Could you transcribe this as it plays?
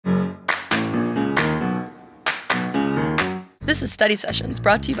This is Study Sessions,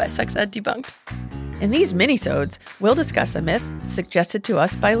 brought to you by Sex Ed Debunked. In these mini-sodes, we'll discuss a myth suggested to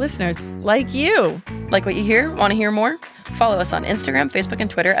us by listeners like you. Like what you hear? Want to hear more? Follow us on Instagram, Facebook, and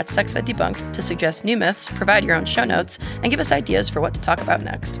Twitter at Sex Ed Debunked to suggest new myths, provide your own show notes, and give us ideas for what to talk about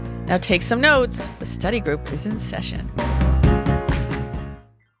next. Now take some notes. The study group is in session.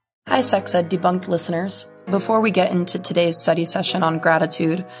 Hi, Sex Ed Debunked listeners. Before we get into today's study session on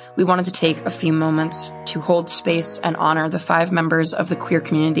gratitude, we wanted to take a few moments to hold space and honor the 5 members of the queer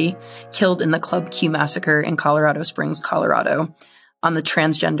community killed in the Club Q massacre in Colorado Springs, Colorado, on the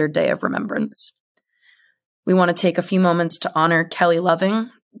Transgender Day of Remembrance. We want to take a few moments to honor Kelly Loving,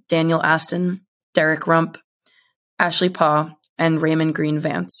 Daniel Aston, Derek Rump, Ashley Paugh, and Raymond Green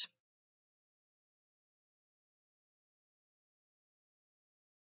Vance.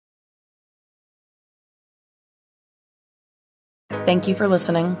 Thank you for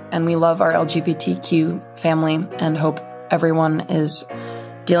listening, and we love our LGBTQ family and hope everyone is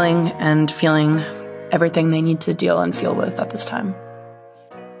dealing and feeling everything they need to deal and feel with at this time.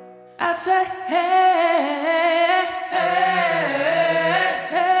 I say, hey, hey, hey,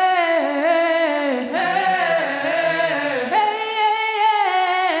 hey,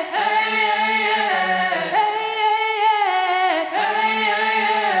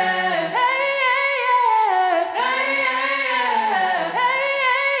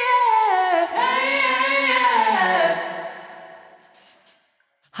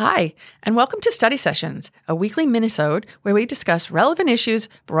 Hi, and welcome to Study Sessions, a weekly minisode where we discuss relevant issues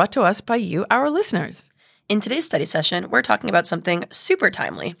brought to us by you, our listeners. In today's study session, we're talking about something super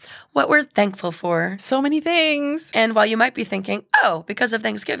timely, what we're thankful for. So many things. And while you might be thinking, oh, because of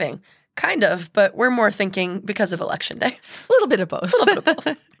Thanksgiving, kind of, but we're more thinking because of Election Day. A little bit of both. A little bit of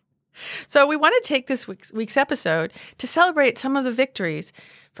both. So we want to take this week's episode to celebrate some of the victories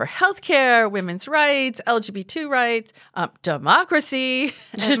for healthcare, women's rights, LGBT rights, democracy,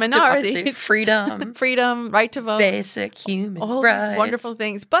 and minority democracy, freedom, right to vote, basic human all rights. These wonderful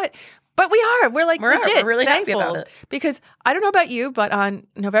things. But we're like legit we're really thankful happy about it. Because I don't know about you, but on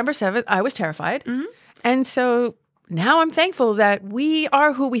November 7th, I was terrified. Mm-hmm. And so now I'm thankful that we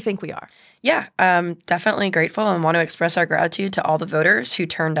are who we think we are. Yeah, definitely grateful and want to express our gratitude to all the voters who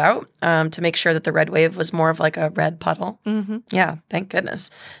turned out to make sure that the red wave was more of like a red puddle. Mm-hmm. Yeah, thank goodness.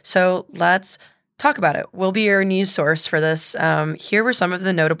 So let's talk about it. We'll be your news source for this. Here were some of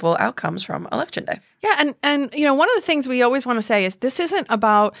the notable outcomes from Election Day. Yeah, and you know, one of the things we always want to say is this isn't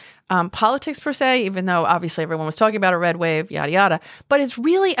about politics per se, even though obviously everyone was talking about a red wave, yada, yada, but it's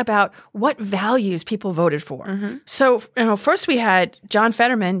really about what values people voted for. Mm-hmm. So, you know, first we had John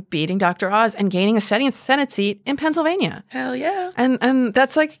Fetterman beating Dr. Oz and gaining a Senate seat in Pennsylvania. Hell yeah. And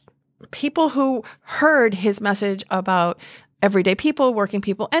that's like people who heard his message about everyday people, working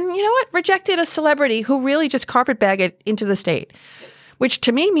people, and you know what? Rejected a celebrity who really just carpetbagged it into the state, which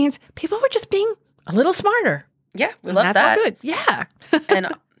to me means people were just being a little smarter. Yeah, we love that. That's all good. Yeah. And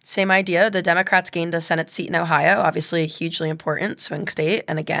same idea. The Democrats gained a Senate seat in Ohio, obviously a hugely important swing state.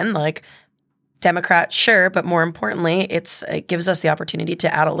 And again, like Democrat, sure, but more importantly, it gives us the opportunity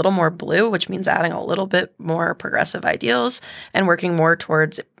to add a little more blue, which means adding a little bit more progressive ideals and working more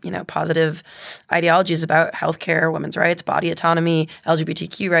towards, you know, positive ideologies about healthcare, women's rights, body autonomy,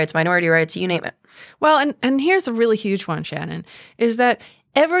 LGBTQ rights, minority rights, you name it. Well, and here's a really huge one, Shannon, is that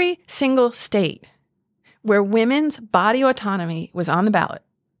every single state where women's body autonomy was on the ballot,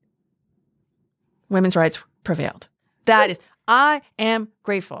 women's rights prevailed. That is, I am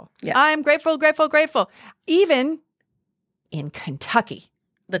grateful. Yeah. I am grateful. Even in Kentucky.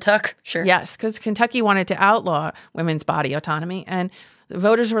 The Tuck, sure. Yes, because Kentucky wanted to outlaw women's body autonomy, and the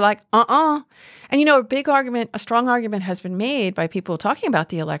voters were like, And you know, a strong argument has been made by people talking about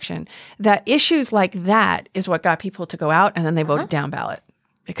the election that issues like that is what got people to go out, and then they voted down ballot.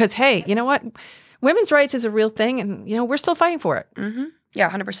 Because, hey, you know what? Women's rights is a real thing, and, you know, we're still fighting for it. Mm-hmm. Yeah,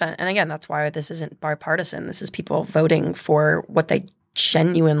 100%. And again, that's why this isn't bipartisan. This is people voting for what they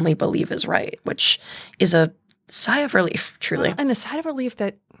genuinely believe is right, which is a sigh of relief, truly. And a sigh of relief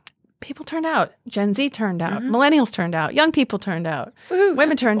that people turned out. Gen Z turned out. Mm-hmm. Millennials turned out. Young people turned out. Woo-hoo.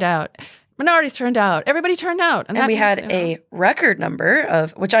 Women turned out. Minorities turned out. Everybody turned out. And we had a record number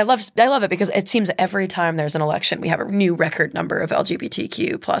of, which I love it because it seems every time there's an election, we have a new record number of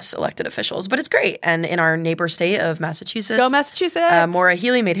LGBTQ plus elected officials. But it's great. And in our neighbor state of Massachusetts. Go Massachusetts. Maura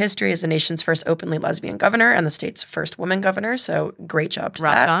Healey made history as the nation's first openly lesbian governor and the state's first woman governor. So great job to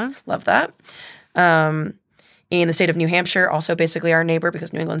that. On. Love that. In the state of New Hampshire, also basically our neighbor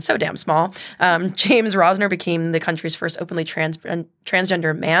because New England's so damn small, James Rosner became the country's first openly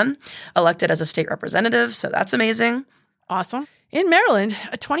transgender man elected as a state representative. So that's amazing. Awesome. In Maryland,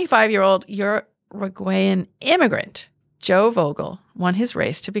 a 25-year-old Uruguayan immigrant Joe Vogel won his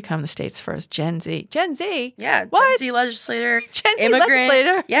race to become the state's first Gen Z. Gen Z? Yeah. What? Gen Z legislator. Gen Z immigrant.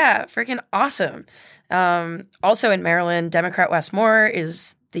 legislator? Yeah. Freaking awesome. Also in Maryland, Democrat Wes Moore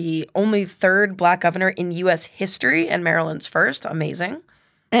is the only third Black governor in U.S. history and Maryland's first. Amazing.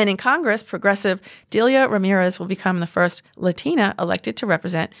 And in Congress, progressive Delia Ramirez will become the first Latina elected to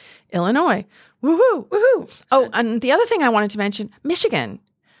represent Illinois. Woohoo! Woohoo! Oh, and the other thing I wanted to mention, Michigan.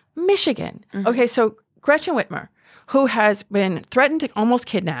 Mm-hmm. Okay, so Gretchen Whitmer, who has been threatened, almost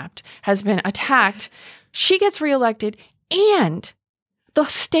kidnapped, has been attacked. She gets reelected, and the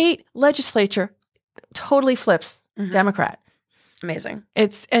state legislature totally flips Democrat. Amazing.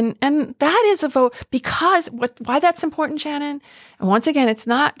 It's and that is a vote because why that's important, Shannon. And once again, it's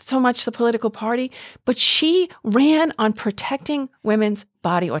not so much the political party, but she ran on protecting women's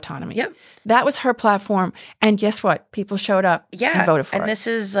body autonomy. Yep. That was her platform. And guess what? People showed up and voted for it. And this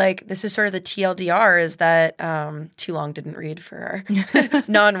is sort of the TLDR is that too long didn't read for our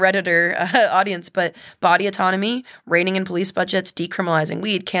non-Redditor audience, but body autonomy, reining in police budgets, decriminalizing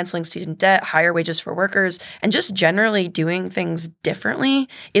weed, canceling student debt, higher wages for workers, and just generally doing things differently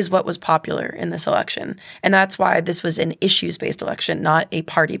is what was popular in this election. And that's why this was an issues-based election, not a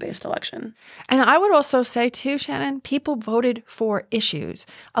party-based election. And I would also say too, Shannon, people voted for issues.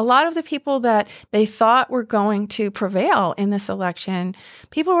 A lot of the people that they thought were going to prevail in this election,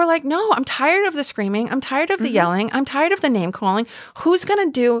 people were like, no, I'm tired of the screaming. I'm tired of the yelling. I'm tired of the name calling. Who's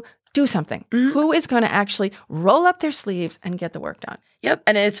going to do something? Who is going to actually roll up their sleeves and get the work done? Yep.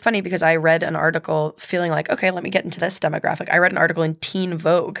 And it's funny because I read an article feeling like, okay, let me get into this demographic. I read an article in Teen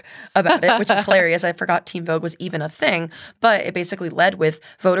Vogue about it, which is hilarious. I forgot Teen Vogue was even a thing, but it basically led with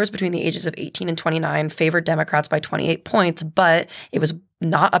voters between the ages of 18 and 29 favored Democrats by 28 points, but it was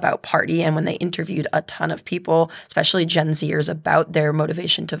not about party. And when they interviewed a ton of people, especially Gen Zers, about their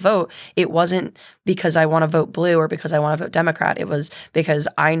motivation to vote, it wasn't because I want to vote blue or because I want to vote Democrat. It was because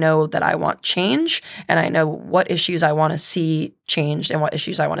I know that I want change and I know what issues I want to see changed and what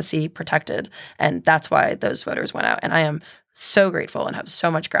issues I want to see protected. And that's why those voters went out. And I am so grateful and have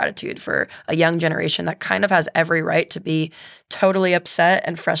so much gratitude for a young generation that kind of has every right to be totally upset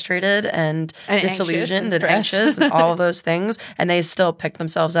and frustrated and disillusioned and anxious and all of those things. And they still picked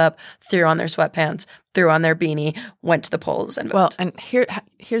themselves up, threw on their sweatpants, threw on their beanie, went to the polls and voted. Well, and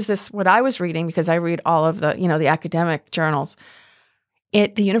here's this, what I was reading, because I read all of the, the academic journals.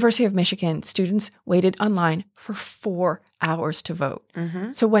 At the University of Michigan, students waited online for 4 hours to vote.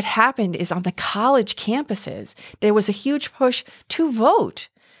 So what happened is on the college campuses, there was a huge push to vote.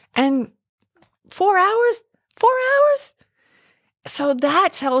 And 4 hours? 4 hours? So that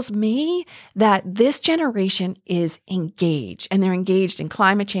tells me that this generation is engaged, and they're engaged in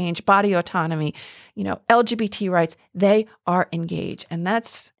climate change, body autonomy, LGBT rights. They are engaged. And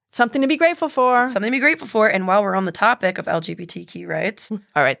that's something to be grateful for. Something to be grateful for. And while we're on the topic of LGBTQ rights. All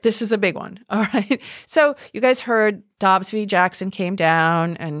right. This is a big one. All right. So you guys heard Dobbs v. Jackson came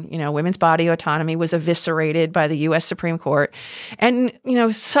down and, women's body autonomy was eviscerated by the U.S. Supreme Court. And,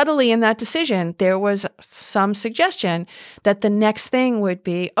 subtly in that decision, there was some suggestion that the next thing would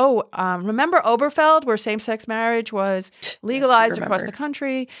be, remember Oberfeld, where same-sex marriage was legalized across the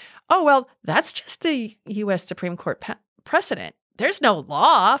country? Oh, well, that's just the U.S. Supreme Court precedent. There's no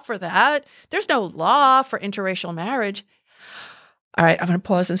law for that. There's no law for interracial marriage. All right, I'm going to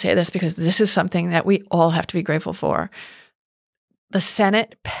pause and say this because this is something that we all have to be grateful for. The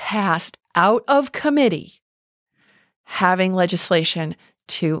Senate passed out of committee having legislation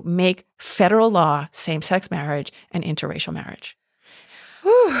to make federal law same-sex marriage and interracial marriage.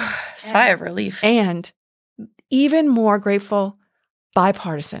 Whew, sigh of relief. And even more grateful,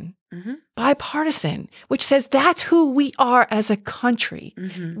 bipartisan. Bipartisan, which says that's who we are as a country.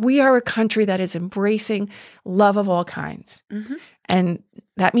 We are a country that is embracing love of all kinds. And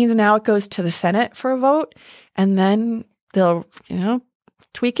that means now it goes to the Senate for a vote, and then they'll,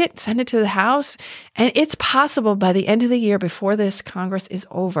 tweak it, send it to the House. And it's possible by the end of the year, before this Congress is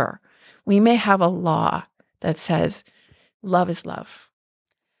over, we may have a law that says love is love.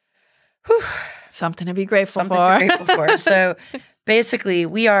 Whew. Something to be grateful for. So basically,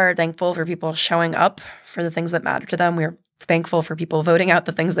 we are thankful for people showing up for the things that matter to them. We're thankful for people voting out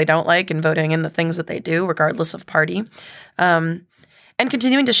the things they don't like and voting in the things that they do, regardless of party. And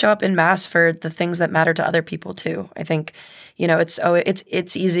continuing to show up in mass for the things that matter to other people too. I think,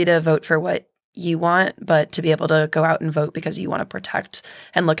 it's easy to vote for what you want, but to be able to go out and vote because you want to protect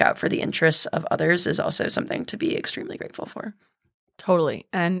and look out for the interests of others is also something to be extremely grateful for. Totally.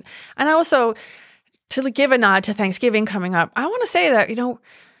 And I also, to give a nod to Thanksgiving coming up, I want to say that,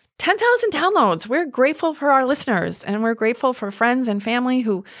 10,000 downloads. We're grateful for our listeners, and we're grateful for friends and family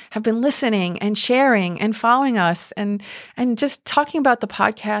who have been listening and sharing and following us and just talking about the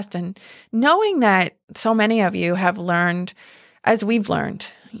podcast, and knowing that so many of you have learned as we've learned,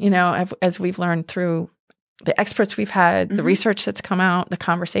 as we've learned through the experts we've had, the research that's come out, the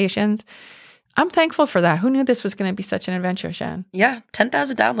conversations. I'm thankful for that. Who knew this was going to be such an adventure, Shan? Yeah,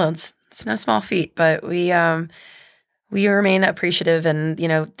 10,000 downloads. It's no small feat, but we remain appreciative, and,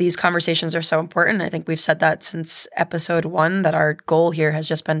 these conversations are so important. I think we've said that since episode 1, that our goal here has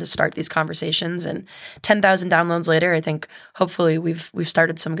just been to start these conversations, and 10,000 downloads later, I think hopefully we've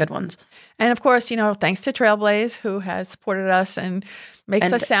started some good ones. And of course, thanks to Trailblaze, who has supported us and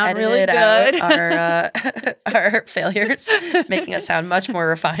makes us sound really good. Our failures, making us sound much more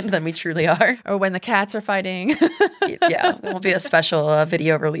refined than we truly are. Or when the cats are fighting. Yeah, there will be a special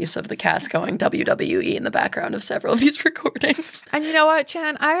video release of the cats going WWE in the background of several of these recordings. And you know what,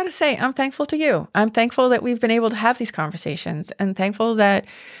 Chan? I got to say, I'm thankful to you. I'm thankful that we've been able to have these conversations, and thankful that,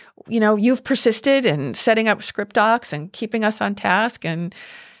 you've persisted in setting up script docs and keeping us on task. And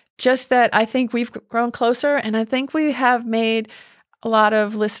just that I think we've grown closer, and I think we have made a lot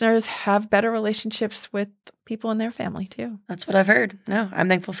of listeners have better relationships with people in their family too. That's what I've heard. No, I'm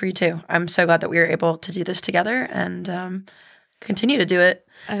thankful for you too. I'm so glad that we were able to do this together and continue to do it.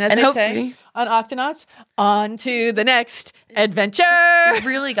 And as they say on Octonauts, on to the next adventure. We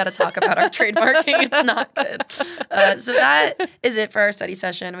really got to talk about our trademarking. It's not good. So that is it for our study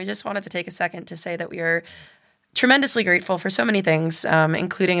session. We just wanted to take a second to say that we are tremendously grateful for so many things,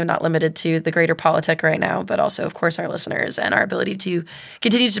 including and not limited to the greater politic right now, but also, of course, our listeners and our ability to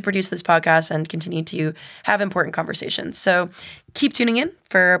continue to produce this podcast and continue to have important conversations. So keep tuning in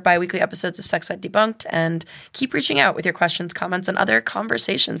for bi-weekly episodes of Sex Ed Debunked, and keep reaching out with your questions, comments, and other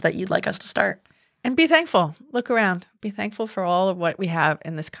conversations that you'd like us to start. And be thankful. Look around. Be thankful for all of what we have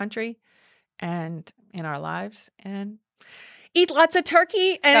in this country and in our lives, and eat lots of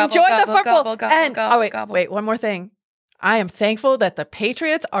turkey and enjoy the football. Wait, one more thing. I am thankful that the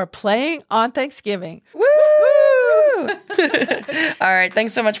Patriots are playing on Thanksgiving. Woo! All right.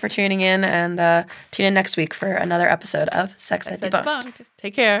 Thanks so much for tuning in, and tune in next week for another episode of Sex Ed Debunked.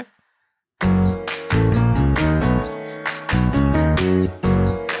 Take care.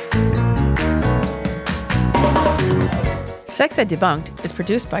 Sex Ed Debunked is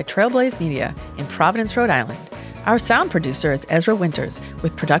produced by Trailblaze Media in Providence, Rhode Island. Our sound producer is Ezra Winters,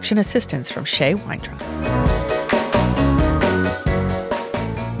 with production assistance from Shay Weintraub.